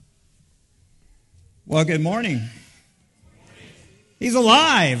Well, good morning. He's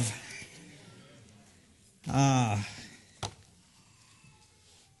alive. I'm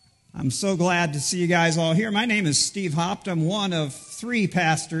so glad to see you guys all here. My name is Steve Hopt. I'm one of three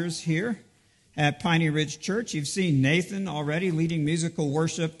pastors here at Piney Ridge Church. You've seen Nathan already leading musical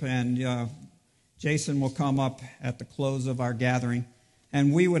worship, and Jason will come up at the close of our gathering.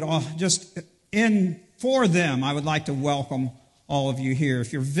 And we would all for them, I would like to welcome all of you here.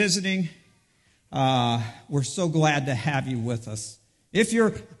 If you're visiting, we're so glad to have you with us. If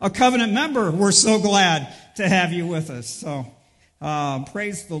you're a covenant member, we're so glad to have you with us. So,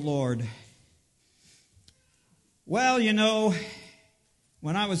 praise the Lord. Well, you know,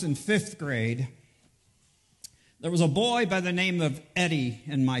 when I was in 5th grade, there was a boy by the name of Eddie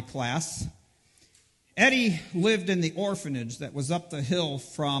in my class. Eddie lived in the orphanage that was up the hill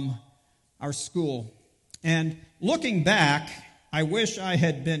from our school. And looking back, I wish I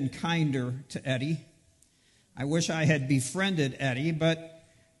had been kinder to Eddie. I wish I had befriended Eddie, but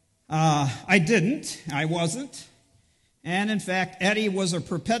I didn't. I wasn't. And in fact, Eddie was a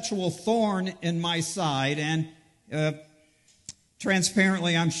perpetual thorn in my side, and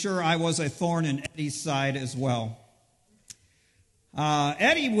transparently, I'm sure I was a thorn in Eddie's side as well.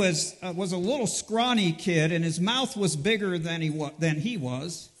 Eddie was a little scrawny kid, and his mouth was bigger than he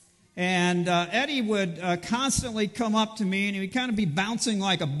was. And Eddie would constantly come up to me, and he would kind of be bouncing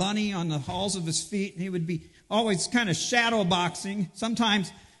like a bunny on the halls of his feet, and he would be always kind of shadow boxing.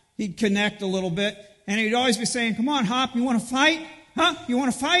 Sometimes he'd connect a little bit, and he'd always be saying, "Come on, Hop, you want to fight? Huh? You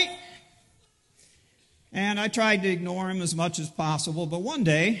want to fight?" And I tried to ignore him as much as possible, but one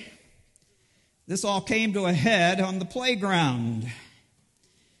day, this all came to a head on the playground.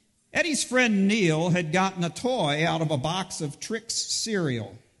 Eddie's friend Neil had gotten a toy out of a box of Trix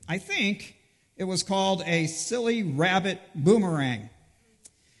cereal. I think it was called a Silly Rabbit Boomerang.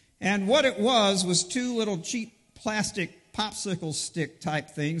 And what it was two little cheap plastic popsicle stick type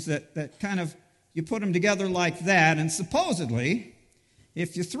things that kind of, you put them together like that, and supposedly,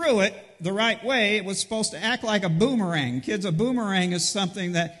 if you threw it the right way, it was supposed to act like a boomerang. Kids, a boomerang is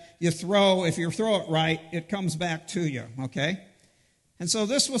something that you throw. If you throw it right, it comes back to you, okay? And so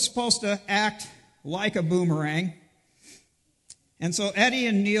this was supposed to act like a boomerang. And so Eddie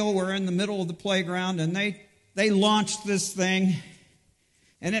and Neil were in the middle of the playground, and they launched this thing,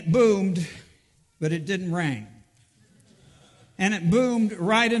 and it boomed, but it didn't ring. And it boomed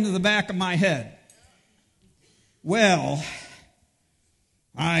right into the back of my head. Well,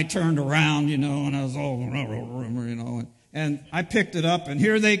 I turned around, and I was all, and I picked it up, and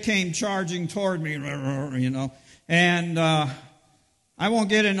here they came charging toward me, and I won't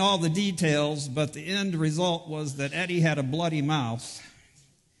get into all the details, but the end result was that Eddie had a bloody mouth,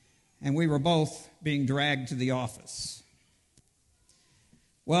 and we were both being dragged to the office.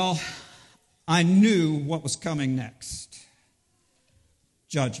 Well, I knew what was coming next.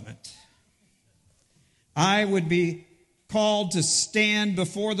 Judgment. I would be called to stand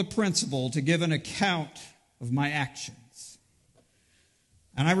before the principal to give an account of my actions.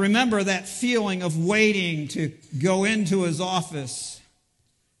 And I remember that feeling of waiting to go into his office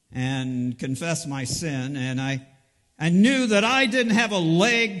and confess my sin, and I knew that I didn't have a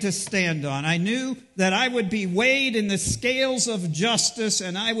leg to stand on. I knew that I would be weighed in the scales of justice,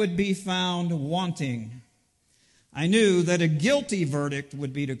 and I would be found wanting. I knew that a guilty verdict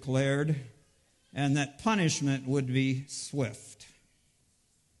would be declared, and that punishment would be swift.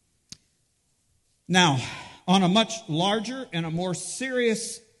 Now, on a much larger and a more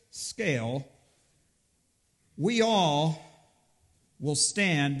serious scale, we all will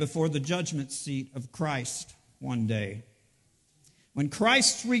stand before the judgment seat of Christ one day. When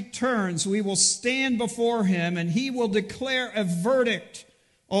Christ returns, we will stand before him, and he will declare a verdict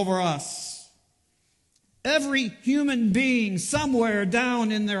over us. Every human being somewhere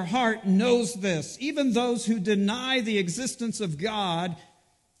down in their heart knows this. Even those who deny the existence of God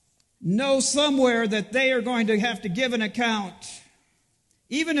know somewhere that they are going to have to give an account,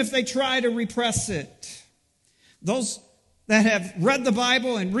 even if they try to repress it. Those that have read the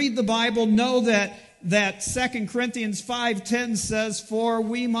Bible and read the Bible know that 2 Corinthians 5:10 says, "For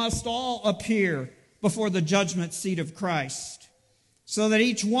we must all appear before the judgment seat of Christ, so that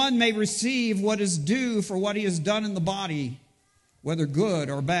each one may receive what is due for what he has done in the body, whether good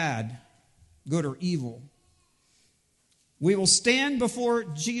or bad, good or evil." We will stand before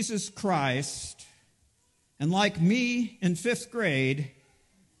Jesus Christ, and like me in 5th grade,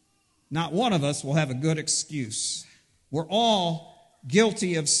 not one of us will have a good excuse. We're all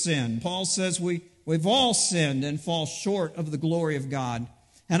guilty of sin. Paul says we've all sinned and fall short of the glory of God.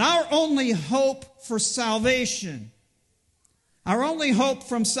 And our only hope for salvation Our only hope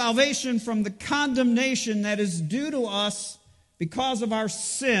from salvation from the condemnation that is due to us because of our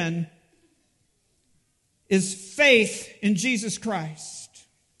sin is faith in Jesus Christ.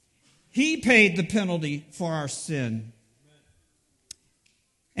 He paid the penalty for our sin.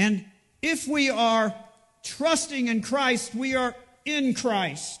 And if we are trusting in Christ, we are in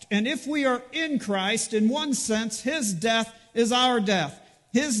Christ. And if we are in Christ, in one sense, His death is our death.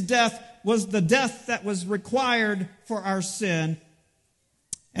 His death was the death that was required for our sin.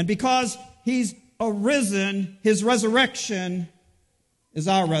 And because He's arisen, His resurrection is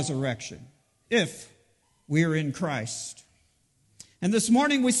our resurrection, if we are in Christ. And this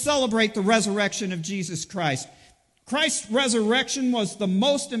morning we celebrate the resurrection of Jesus Christ. Christ's resurrection was the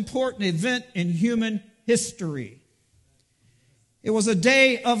most important event in human history. It was a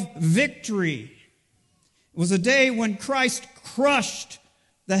day of victory. It was a day when Christ crushed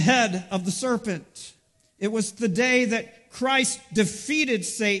the head of the serpent. It was the day that Christ defeated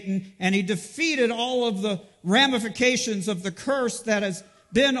Satan, and He defeated all of the ramifications of the curse that has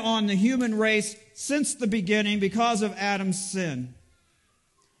been on the human race since the beginning because of Adam's sin.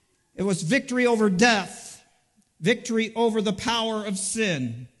 It was victory over death, victory over the power of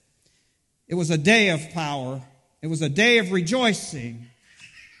sin. It was a day of power. It was a day of rejoicing.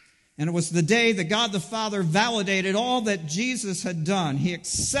 And it was the day that God the Father validated all that Jesus had done. He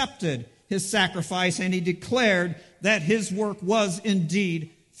accepted His sacrifice, and He declared that His work was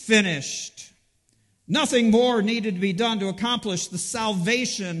indeed finished. Nothing more needed to be done to accomplish the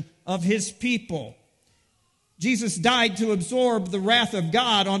salvation of His people. Jesus died to absorb the wrath of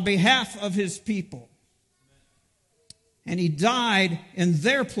God on behalf of His people. And He died in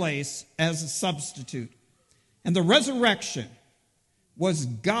their place as a substitute. And the resurrection was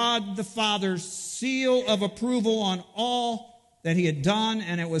God the Father's seal of approval on all that He had done,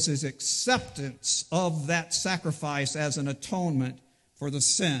 and it was His acceptance of that sacrifice as an atonement for the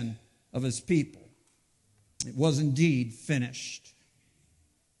sin of His people. It was indeed finished.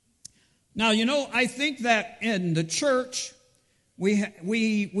 Now, I think that in the church,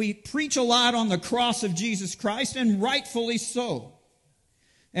 we preach a lot on the cross of Jesus Christ, and rightfully so.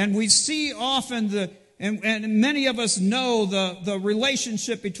 And we see often and many of us know the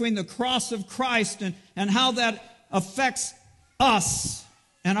relationship between the cross of Christ and how that affects us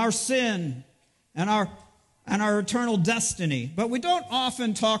and our sin and our eternal destiny. But we don't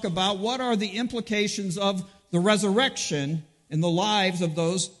often talk about what are the implications of the resurrection in the lives of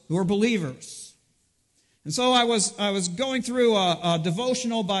those who are believers. And so I was going through a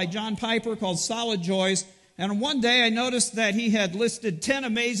devotional by John Piper called Solid Joys, and one day I noticed that he had listed 10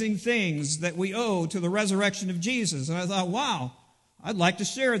 amazing things that we owe to the resurrection of Jesus. And I thought, wow, I'd like to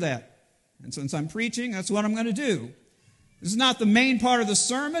share that. And since I'm preaching, that's what I'm going to do. This is not the main part of the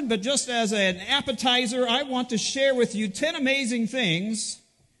sermon, but just as an appetizer, I want to share with you 10 amazing things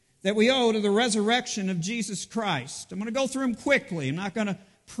that we owe to the resurrection of Jesus Christ. I'm going to go through them quickly. I'm not going to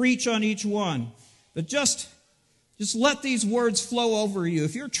preach on each one, but just let these words flow over you.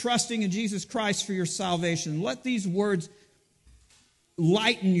 If you're trusting in Jesus Christ for your salvation, let these words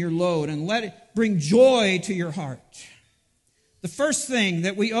lighten your load and let it bring joy to your heart. The first thing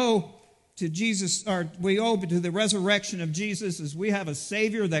that we owe to Jesus, or we owe to the resurrection of Jesus, is we have a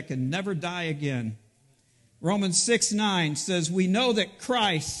Savior that can never die again. Romans 6:9 says, we know that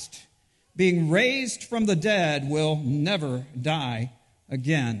Christ, being raised from the dead, will never die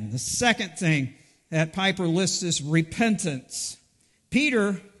again. The second thing that Piper lists is repentance.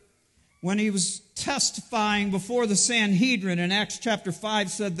 Peter, when he was testifying before the Sanhedrin in Acts chapter 5,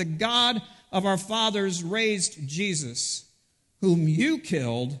 said, the God of our fathers raised Jesus, whom you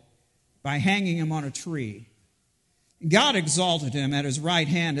killed by hanging Him on a tree. God exalted Him at His right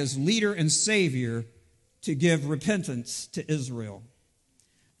hand as leader and Savior to give repentance to Israel.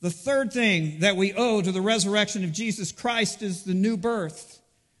 The third thing that we owe to the resurrection of Jesus Christ is the new birth.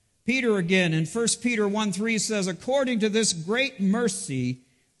 Peter again in 1 Peter 1:3 says, according to this great mercy,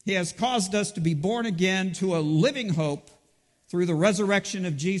 He has caused us to be born again to a living hope through the resurrection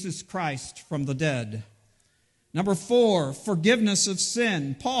of Jesus Christ from the dead. Number 4, forgiveness of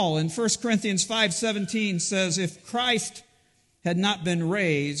sin. Paul in 1 Corinthians 5:17 says, if Christ had not been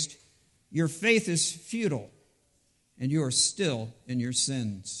raised, your faith is futile, and you are still in your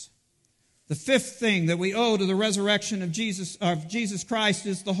sins. The fifth thing that we owe to the resurrection of Jesus Christ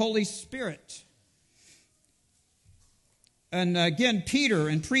is the Holy Spirit. And again, Peter,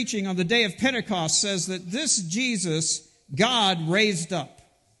 in preaching on the day of Pentecost, says that this Jesus God raised up,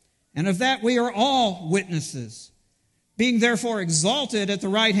 and of that we are all witnesses. Being therefore exalted at the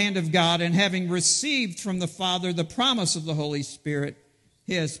right hand of God, and having received from the Father the promise of the Holy Spirit,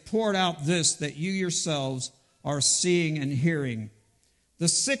 He has poured out this, that you yourselves our seeing and hearing. The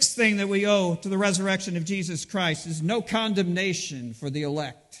sixth thing that we owe to the resurrection of Jesus Christ is no condemnation for the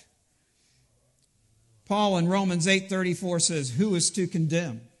elect. Paul in Romans 8:34 says, "Who is to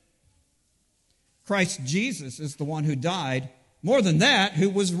condemn?" Christ Jesus is the one who died. More than that, who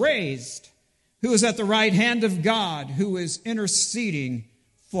was raised, who is at the right hand of God, who is interceding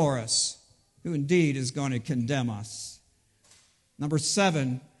for us, who indeed is going to condemn us. Number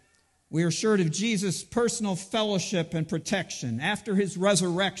 7, we are assured of Jesus' personal fellowship and protection. After his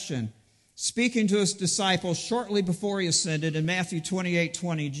resurrection, speaking to his disciples shortly before he ascended, in Matthew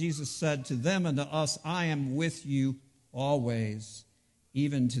 28:20, Jesus said to them and to us, "I am with you always,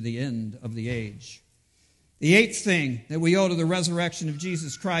 even to the end of the age." The eighth thing that we owe to the resurrection of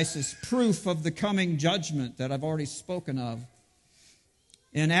Jesus Christ is proof of the coming judgment that I've already spoken of.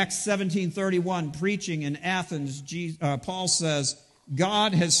 In Acts 17:31, preaching in Athens, Paul says,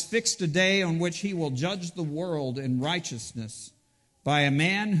 "God has fixed a day on which he will judge the world in righteousness by a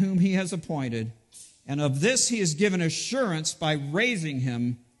man whom he has appointed, and of this he has given assurance by raising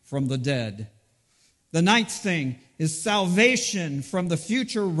him from the dead." The ninth thing is salvation from the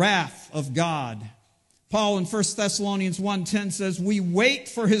future wrath of God. Paul in 1 Thessalonians 1:10 says, "We wait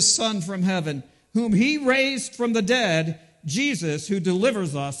for his Son from heaven, whom he raised from the dead, Jesus, who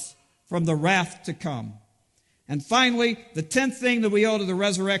delivers us from the wrath to come." And finally, the 10th thing that we owe to the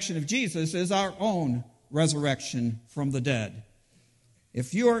resurrection of Jesus is our own resurrection from the dead.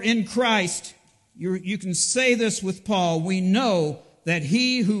 If you are in Christ, you can say this with Paul, "We know that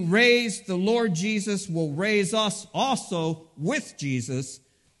he who raised the Lord Jesus will raise us also with Jesus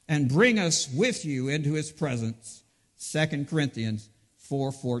and bring us with you into his presence." 2 Corinthians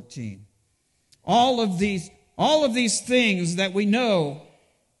 4:14. All of these things that we know,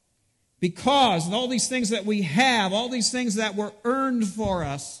 because, and all these things that we have, all these things that were earned for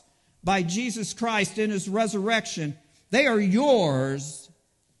us by Jesus Christ in his resurrection, they are yours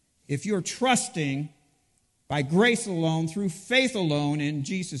if you're trusting by grace alone, through faith alone, in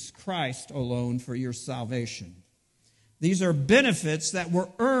Jesus Christ alone for your salvation. These are benefits that were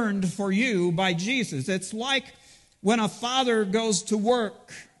earned for you by Jesus. It's like when a father goes to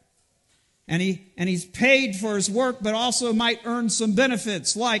work and he's paid for his work, but also might earn some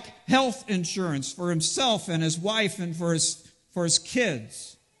benefits like health insurance for himself and his wife and for his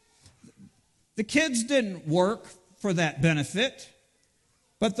kids. The kids didn't work for that benefit,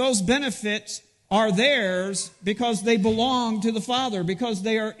 but those benefits are theirs because they belong to the Father, because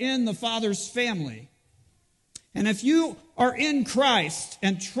they are in the Father's family. And if you are in Christ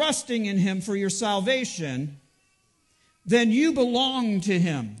and trusting in him for your salvation, then you belong to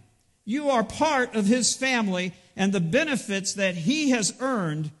him. You are part of his family, and the benefits that he has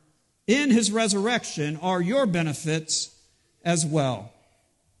earned in his resurrection are your benefits as well.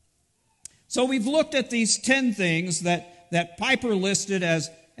 So we've looked at these 10 things that Piper listed as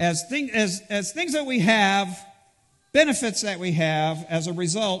things that we have, benefits that we have as a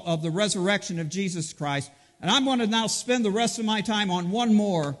result of the resurrection of Jesus Christ. And I'm going to now spend the rest of my time on one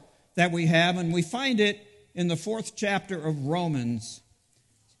more that we have, and we find it in the 4th chapter of Romans.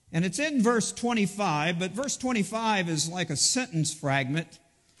 And it's in verse 25, but verse 25 is like a sentence fragment.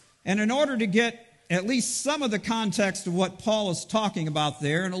 And in order to get at least some of the context of what Paul is talking about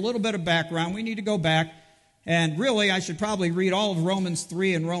there and a little bit of background, we need to go back. And really, I should probably read all of Romans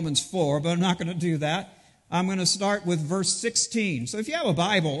 3 and Romans 4, but I'm not going to do that. I'm going to start with verse 16. So if you have a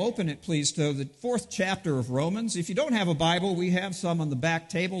Bible, open it, please, to the 4th chapter of Romans. If you don't have a Bible, we have some on the back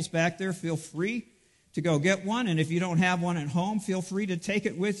tables back there. Feel free to go get one. And if you don't have one at home, feel free to take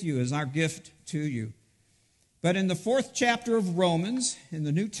it with you as our gift to you. But in the 4th chapter of Romans, in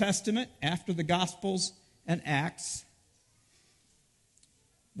the New Testament, after the Gospels and Acts,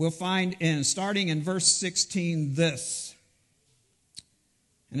 we'll find, starting in verse 16, this.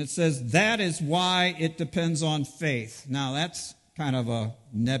 And it says, "That is why it depends on faith." Now, that's kind of a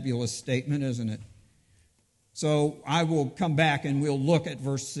nebulous statement, isn't it? So I will come back and we'll look at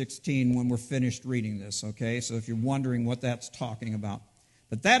verse 16 when we're finished reading this, okay? So if you're wondering what that's talking about.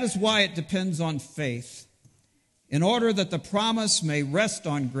 But that is why it depends on faith, in order that the promise may rest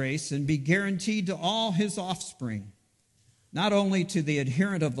on grace and be guaranteed to all his offspring, not only to the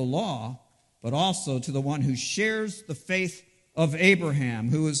adherent of the law, but also to the one who shares the faith of Abraham,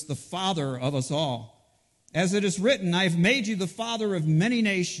 who is the father of us all. As it is written, "I have made you the father of many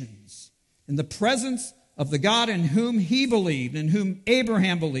nations," in the presence of the God in whom he believed, in whom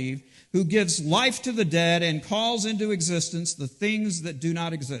Abraham believed, who gives life to the dead and calls into existence the things that do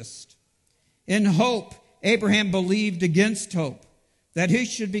not exist. In hope, Abraham believed against hope, that he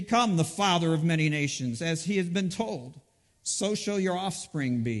should become the father of many nations, as he had been told, "So shall your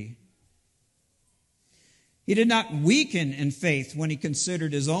offspring be." He did not weaken in faith when he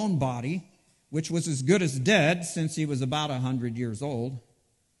considered his own body, which was as good as dead since he was about 100 years old,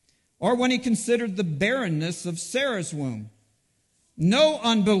 or when he considered the barrenness of Sarah's womb. No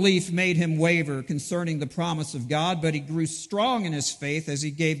unbelief made him waver concerning the promise of God, but he grew strong in his faith as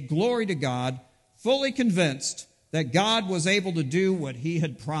he gave glory to God, fully convinced that God was able to do what he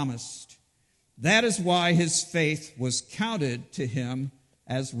had promised. That is why his faith was counted to him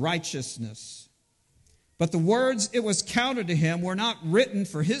as righteousness. But the words "it was counted to him" were not written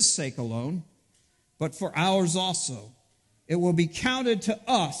for his sake alone, but for ours also. It will be counted to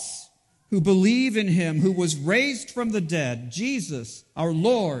us who believe in him who was raised from the dead, Jesus, our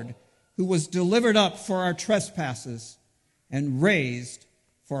Lord, who was delivered up for our trespasses and raised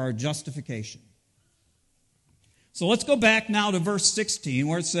for our justification. So let's go back now to verse 16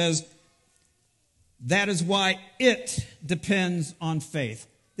 where it says, that is why it depends on faith.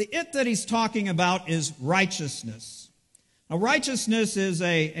 The "it" that he's talking about is righteousness. Now, righteousness is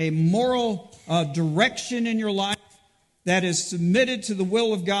a moral direction in your life that is submitted to the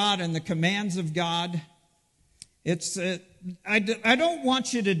will of God and the commands of God. I don't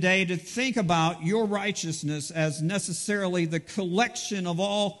want you today to think about your righteousness as necessarily the collection of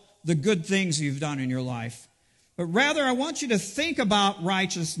all the good things you've done in your life. But rather, I want you to think about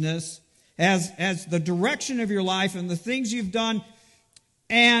righteousness as the direction of your life and the things you've done.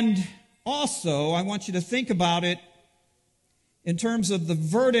 And also, I want you to think about it in terms of the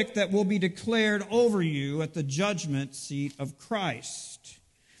verdict that will be declared over you at the judgment seat of Christ.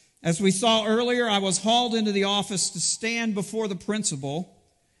 As we saw earlier, I was hauled into the office to stand before the principal.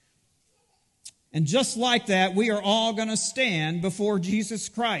 And just like that, we are all going to stand before Jesus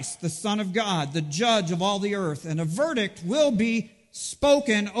Christ, the Son of God, the judge of all the earth. And a verdict will be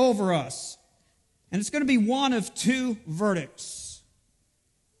spoken over us. And it's going to be one of two verdicts.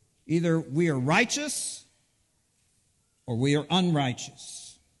 Either we are righteous or we are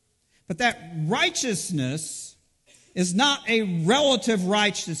unrighteous. But that righteousness is not a relative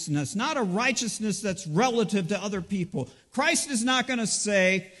righteousness, not a righteousness that's relative to other people. Christ is not going to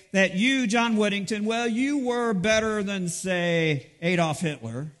say that you, John Whittington, well, you were better than, say, Adolf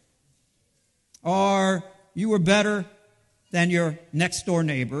Hitler, or you were better than your next-door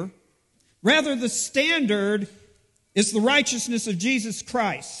neighbor. Rather, the standard is the righteousness of Jesus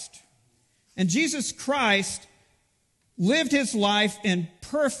Christ. And Jesus Christ lived his life in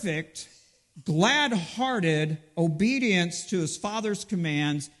perfect, glad-hearted obedience to his Father's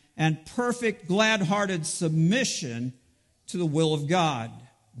commands and perfect, glad-hearted submission to the will of God.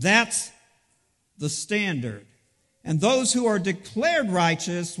 That's the standard. And those who are declared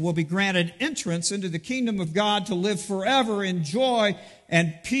righteous will be granted entrance into the kingdom of God to live forever in joy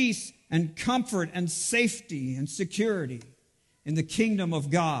and peace and comfort and safety and security in the kingdom of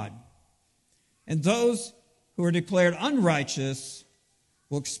God. And those who are declared unrighteous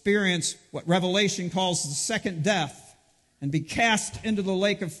will experience what Revelation calls the second death and be cast into the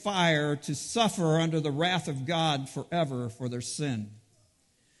lake of fire to suffer under the wrath of God forever for their sin.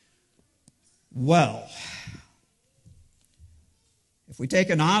 Well, if we take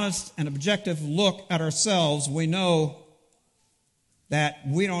an honest and objective look at ourselves, we know that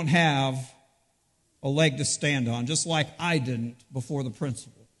we don't have a leg to stand on, just like I didn't before the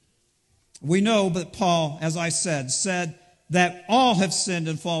principal. We know that Paul, as I said that all have sinned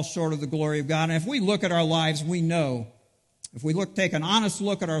and fall short of the glory of God. And if we look at our lives, we know, if we take an honest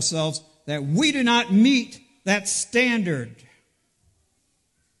look at ourselves, that we do not meet that standard.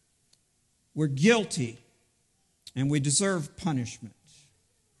 We're guilty, and we deserve punishment.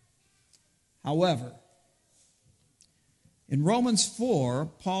 However, in Romans 4,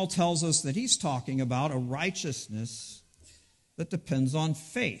 Paul tells us that he's talking about a righteousness that depends on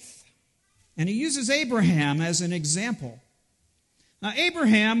faith. And he uses Abraham as an example. Now,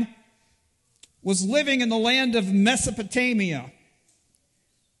 Abraham was living in the land of Mesopotamia,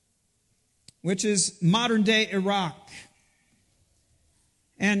 which is modern-day Iraq.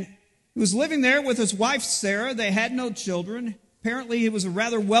 And he was living there with his wife Sarah. They had no children. Apparently, he was a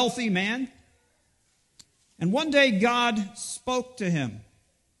rather wealthy man. And one day, God spoke to him.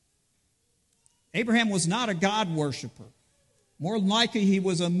 Abraham was not a God worshiper. More than likely, he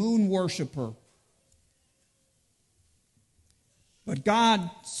was a moon worshiper. But God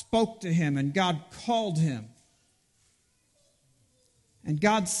spoke to him, and God called him. And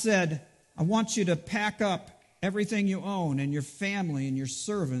God said, I want you to pack up everything you own and your family and your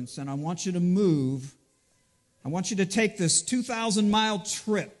servants, and I want you to move. I want you to take this 2,000-mile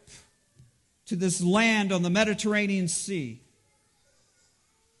trip to this land on the Mediterranean Sea.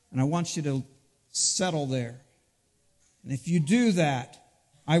 And I want you to settle there. And if you do that,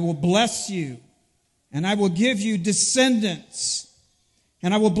 I will bless you, and I will give you descendants.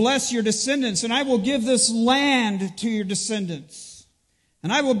 And I will bless your descendants, and I will give this land to your descendants.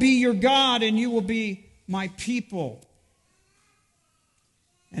 And I will be your God, and you will be my people.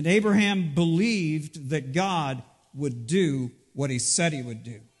 And Abraham believed that God would do what he said he would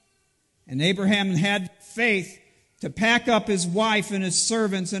do. And Abraham had faith to pack up his wife and his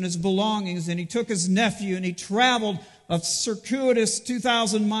servants and his belongings, and he took his nephew, and he traveled a circuitous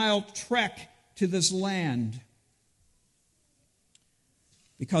 2,000-mile trek to this land,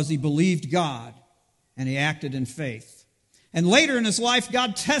 because he believed God and he acted in faith. And later in his life,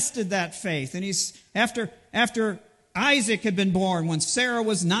 God tested that faith. And after Isaac had been born, when Sarah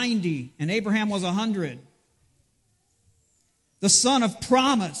was 90 and Abraham was 100, the son of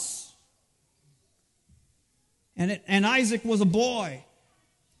promise, and Isaac was a boy.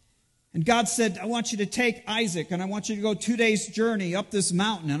 And God said, I want you to take Isaac, and I want you to go 2 days' journey up this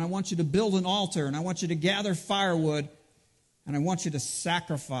mountain, and I want you to build an altar, and I want you to gather firewood, and I want you to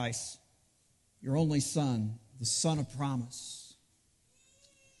sacrifice your only son, the son of promise.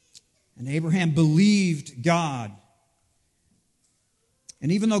 And Abraham believed God.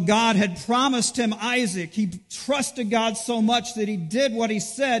 And even though God had promised him Isaac, he trusted God so much that he did what he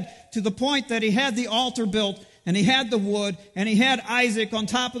said, to the point that he had the altar built, and he had the wood, and he had Isaac on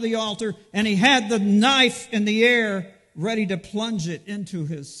top of the altar, and he had the knife in the air ready to plunge it into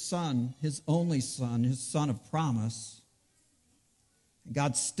his son, his only son, his son of promise.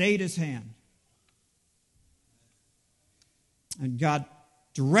 God stayed his hand. And God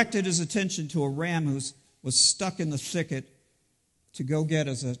directed his attention to a ram who was stuck in the thicket to go get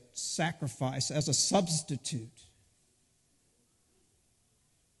as a sacrifice, as a substitute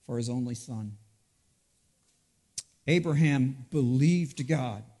for his only son. Abraham believed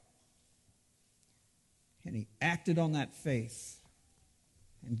God, and he acted on that faith,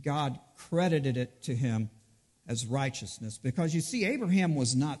 and God credited it to him as righteousness. Because you see, Abraham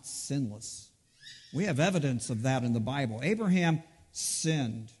was not sinless. We have evidence of that in the Bible. Abraham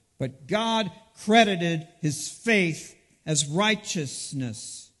sinned, but God credited his faith as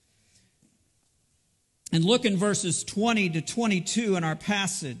righteousness. And look in verses 20 to 22 in our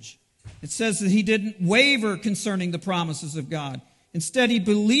passage. It says that he didn't waver concerning the promises of God. Instead, he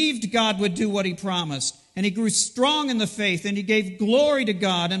believed God would do what he promised. And he grew strong in the faith, and he gave glory to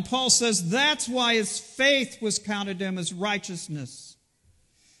God. And Paul says that's why his faith was counted to him as righteousness.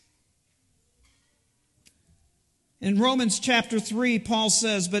 In Romans chapter 3, Paul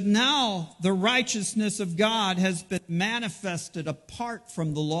says, but now the righteousness of God has been manifested apart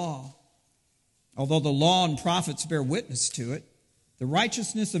from the law. Although the law and prophets bear witness to it, the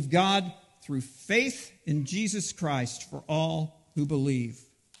righteousness of God through faith in Jesus Christ for all who believe.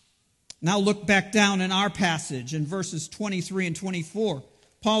 Now look back down in our passage in verses 23 and 24.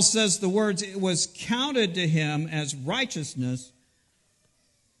 Paul says the words, it was counted to him as righteousness,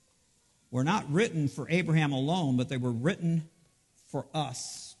 were not written for Abraham alone, but they were written for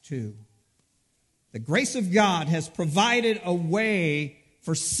us too. The grace of God has provided a way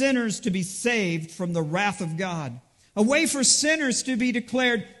for sinners to be saved from the wrath of God. A way for sinners to be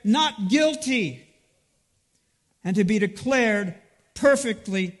declared not guilty and to be declared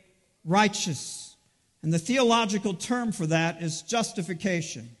perfectly righteous. And the theological term for that is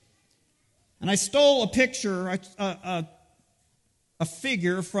justification. And I stole a picture, a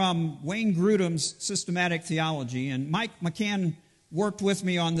figure from Wayne Grudem's Systematic Theology. And Mike McCann worked with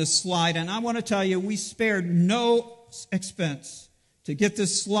me on this slide. And I want to tell you, we spared no expense to get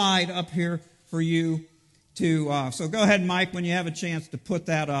this slide up here for you to, so go ahead, Mike, when you have a chance to put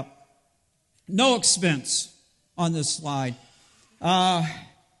that up. No expense on this slide.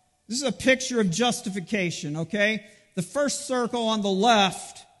 This is a picture of justification, okay? The first circle on the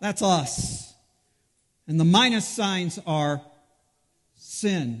left, that's us. And the minus signs are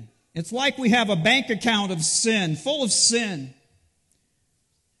sin. It's like we have a bank account of sin, full of sin.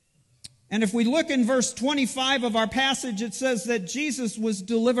 And if we look in verse 25 of our passage, it says that Jesus was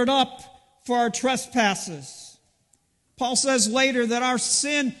delivered up for our trespasses. Paul says later that our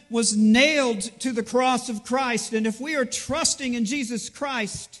sin was nailed to the cross of Christ. And if we are trusting in Jesus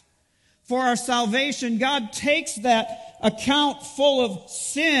Christ for our salvation, God takes that account full of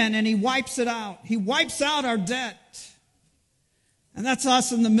sin and He wipes it out. He wipes out our debt. And that's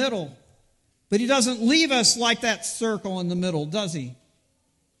us in the middle. But He doesn't leave us like that circle in the middle, does He?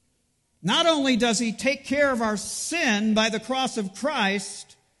 Not only does He take care of our sin by the cross of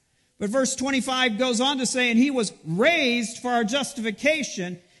Christ, but verse 25 goes on to say, and He was raised for our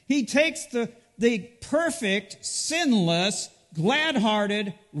justification. He takes the perfect, sinless,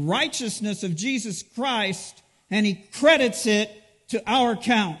 glad-hearted righteousness of Jesus Christ, and He credits it to our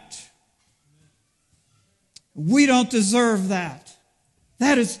account. We don't deserve that.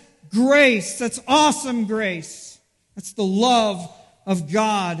 That is grace. That's awesome grace. That's the love of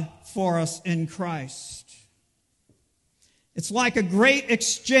God for us in Christ. It's like a great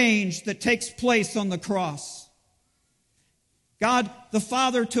exchange that takes place on the cross. God the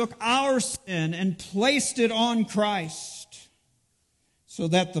Father took our sin and placed it on Christ so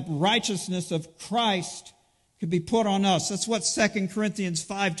that the righteousness of Christ could be put on us. That's what 2 Corinthians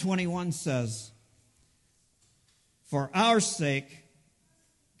 5:21 says. For our sake,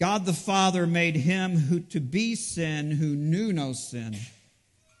 God the Father made him to be sin who knew no sin,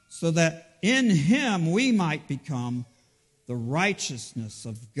 so that in him we might become the righteousness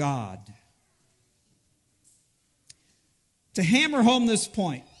of God. To hammer home this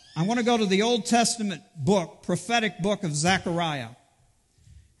point, I want to go to the Old Testament book, prophetic book of Zechariah.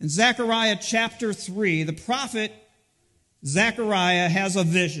 In Zechariah chapter 3, the prophet Zechariah has a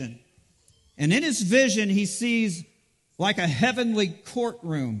vision. And in his vision, he sees like a heavenly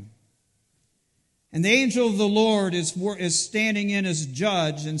courtroom. And the angel of the Lord is standing in as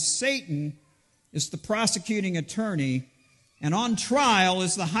judge, and Satan is the prosecuting attorney, and on trial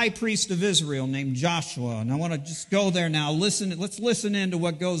is the high priest of Israel named Joshua. And I want to just go there now. Let's listen in to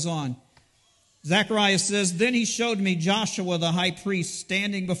what goes on. Zechariah says, Then he showed me Joshua the high priest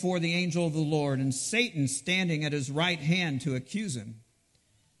standing before the angel of the Lord, and Satan standing at his right hand to accuse him.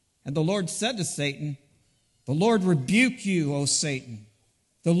 And the Lord said to Satan, The Lord rebuke you, O Satan.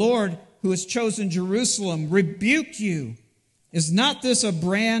 The Lord who has chosen Jerusalem rebuke you. Is not this a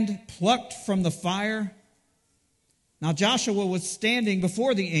brand plucked from the fire? Now Joshua was standing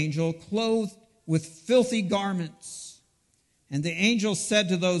before the angel, clothed with filthy garments. And the angel said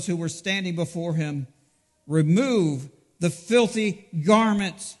to those who were standing before him, Remove the filthy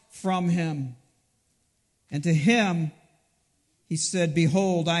garments from him. And to him he said,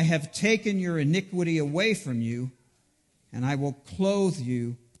 Behold, I have taken your iniquity away from you, and I will clothe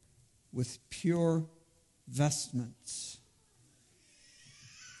you with pure vestments.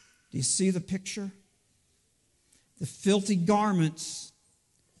 Do you see the picture? The filthy garments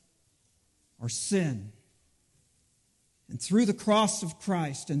are sin. And through the cross of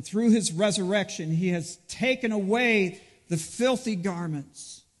Christ and through his resurrection, he has taken away the filthy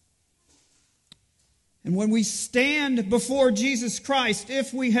garments. And when we stand before Jesus Christ,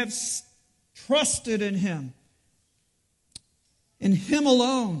 if we have trusted in him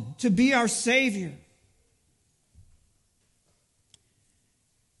alone to be our Savior,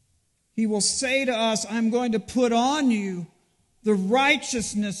 he will say to us, I'm going to put on you the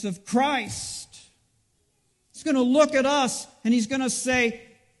righteousness of Christ. He's going to look at us and he's going to say,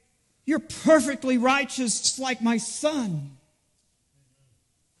 You're perfectly righteous, just like my son.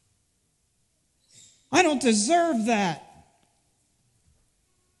 I don't deserve that.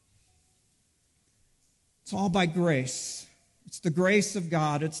 It's all by grace. It's the grace of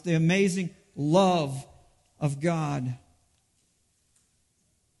God. It's the amazing love of God.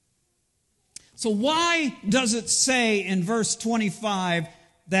 So why does it say in verse 25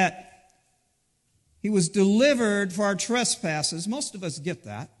 that he was delivered for our trespasses? Most of us get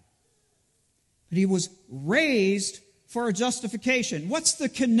that. But he was raised for our justification. What's the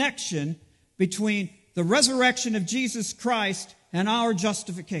connection between the resurrection of Jesus Christ and our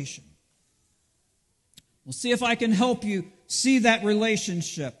justification? We'll see if I can help you see that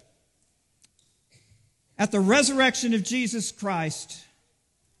relationship. At the resurrection of Jesus Christ,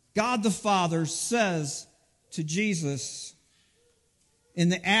 God the Father says to Jesus in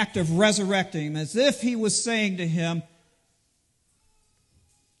the act of resurrecting him, as if he was saying to him,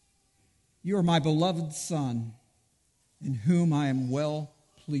 You are my beloved Son, in whom I am well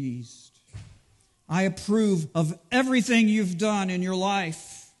pleased. I approve of everything you've done in your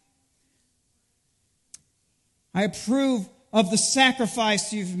life. I approve of the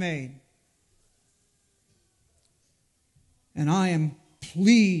sacrifice you've made. And I am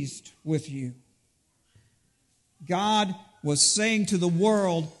pleased with you. God was saying to the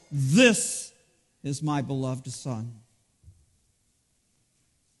world, This is my beloved Son.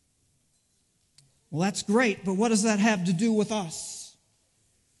 Well, that's great, but what does that have to do with us?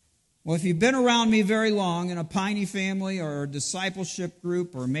 Well, if you've been around me very long in a Piney family or a discipleship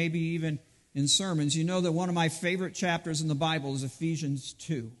group or maybe even in sermons, you know that one of my favorite chapters in the Bible is Ephesians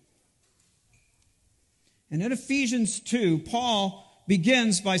 2. And in Ephesians 2, Paul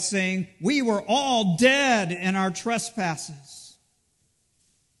begins by saying, We were all dead in our trespasses.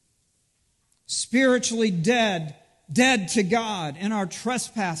 Spiritually dead to God in our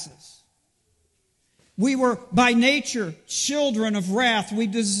trespasses. We were by nature children of wrath. We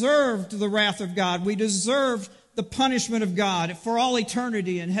deserved the wrath of God. We deserved the punishment of God for all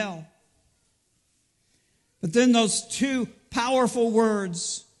eternity in hell. But then those two powerful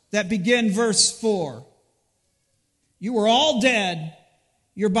words that begin verse 4. You were all dead.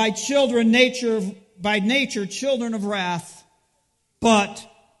 You're by nature children of wrath, but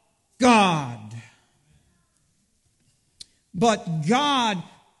God. But God,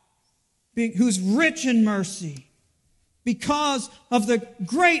 who's rich in mercy, because of the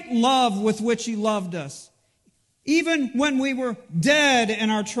great love with which He loved us, even when we were dead in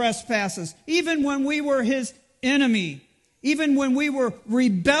our trespasses, even when we were His enemy, even when we were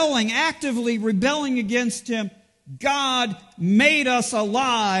actively rebelling against Him, God made us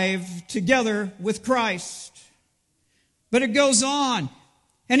alive together with Christ. But it goes on,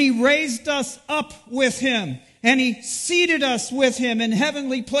 and He raised us up with Him, and He seated us with Him in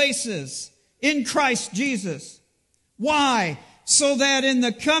heavenly places in Christ Jesus. Why? So that in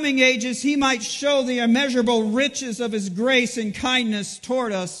the coming ages He might show the immeasurable riches of His grace and kindness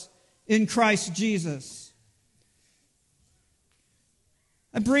toward us in Christ Jesus.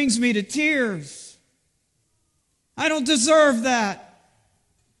 That brings me to tears. I don't deserve that.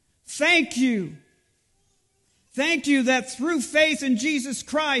 Thank you. Thank you that through faith in Jesus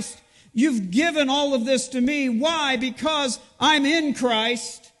Christ, you've given all of this to me. Why? Because I'm in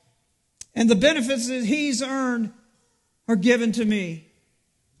Christ, and the benefits that He's earned are given to me.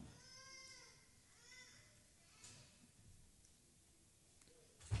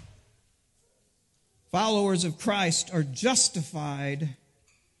 Followers of Christ are justified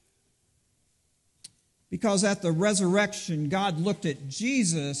because at the resurrection, God looked at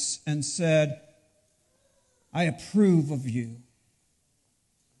Jesus and said, I approve of you.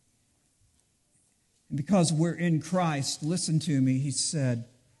 And because we're in Christ, listen to me, He said,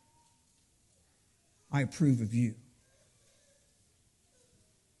 I approve of you.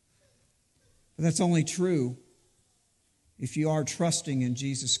 But that's only true if you are trusting in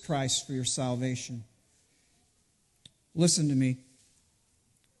Jesus Christ for your salvation. Listen to me.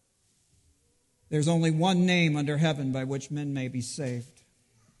 There's only one name under heaven by which men may be saved.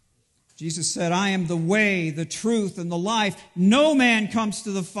 Jesus said, I am the way, the truth, and the life. No man comes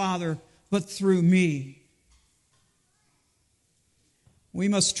to the Father but through me. We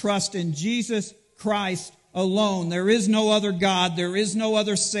must trust in Jesus Christ alone. There is no other God. There is no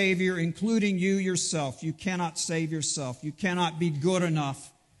other Savior, including you yourself. You cannot save yourself. You cannot be good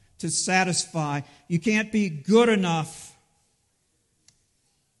enough to satisfy. You can't be good enough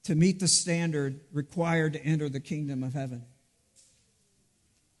to meet the standard required to enter the kingdom of heaven.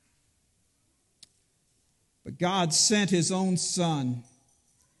 But God sent His own Son,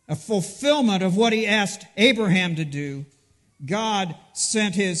 a fulfillment of what He asked Abraham to do. God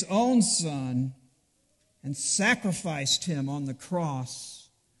sent His own Son and sacrificed Him on the cross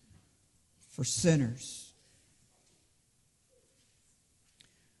for sinners.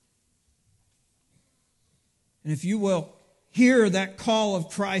 And if you will hear that call of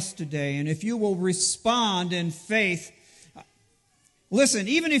Christ today, and if you will respond in faith, listen,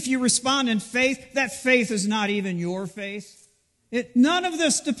 even if you respond in faith, that faith is not even your faith. None of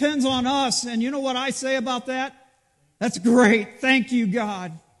this depends on us. And you know what I say about that? That's great. Thank you,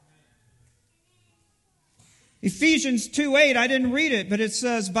 God. Ephesians 2:8, I didn't read it, but it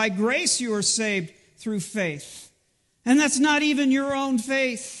says, by grace you are saved through faith. And that's not even your own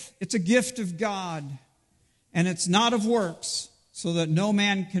faith. It's a gift of God. And it's not of works, so that no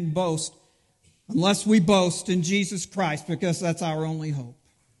man can boast unless we boast in Jesus Christ, because that's our only hope.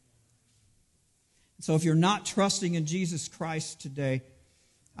 So if you're not trusting in Jesus Christ today,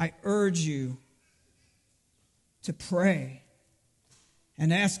 I urge you to pray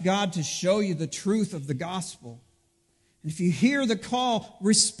and ask God to show you the truth of the gospel. And if you hear the call,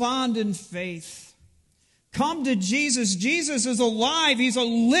 respond in faith. Come to Jesus. Jesus is alive. He's a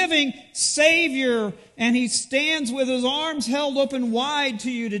living Savior, and He stands with His arms held open wide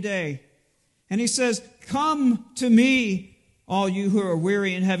to you today. And He says, come to me, all you who are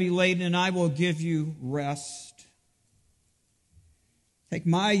weary and heavy laden, and I will give you rest. Take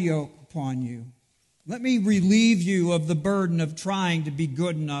my yoke upon you. Let me relieve you of the burden of trying to be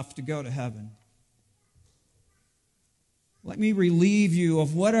good enough to go to heaven. Let me relieve you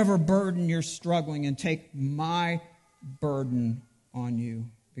of whatever burden you're struggling, and take my burden on you,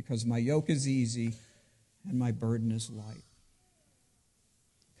 because my yoke is easy and my burden is light.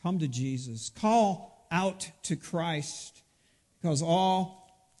 Come to Jesus. Call out to Christ, because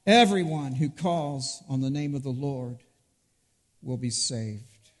everyone who calls on the name of the Lord will be saved.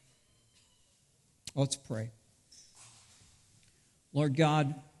 Let's pray. Lord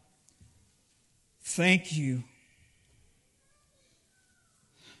God, thank you.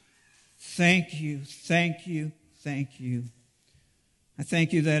 Thank you, thank you, thank you. I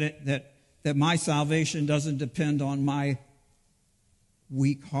thank you that that my salvation doesn't depend on my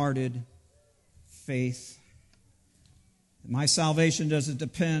weak-hearted faith. That my salvation doesn't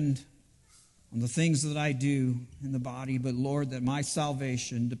depend on the things that I do in the body, but Lord, that my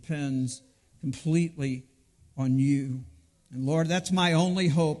salvation depends completely on you. And Lord, that's my only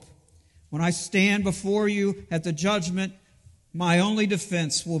hope. When I stand before you at the judgment, my only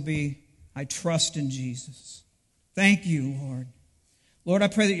defense will be, I trust in Jesus. Thank you, Lord. Lord, I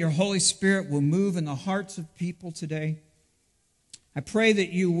pray that your Holy Spirit will move in the hearts of people today. I pray that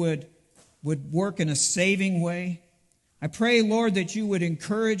you would work in a saving way. I pray, Lord, that you would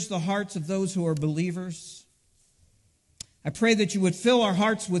encourage the hearts of those who are believers. I pray that you would fill our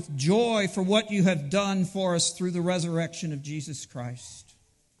hearts with joy for what you have done for us through the resurrection of Jesus Christ.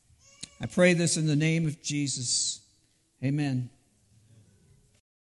 I pray this in the name of Jesus. Amen.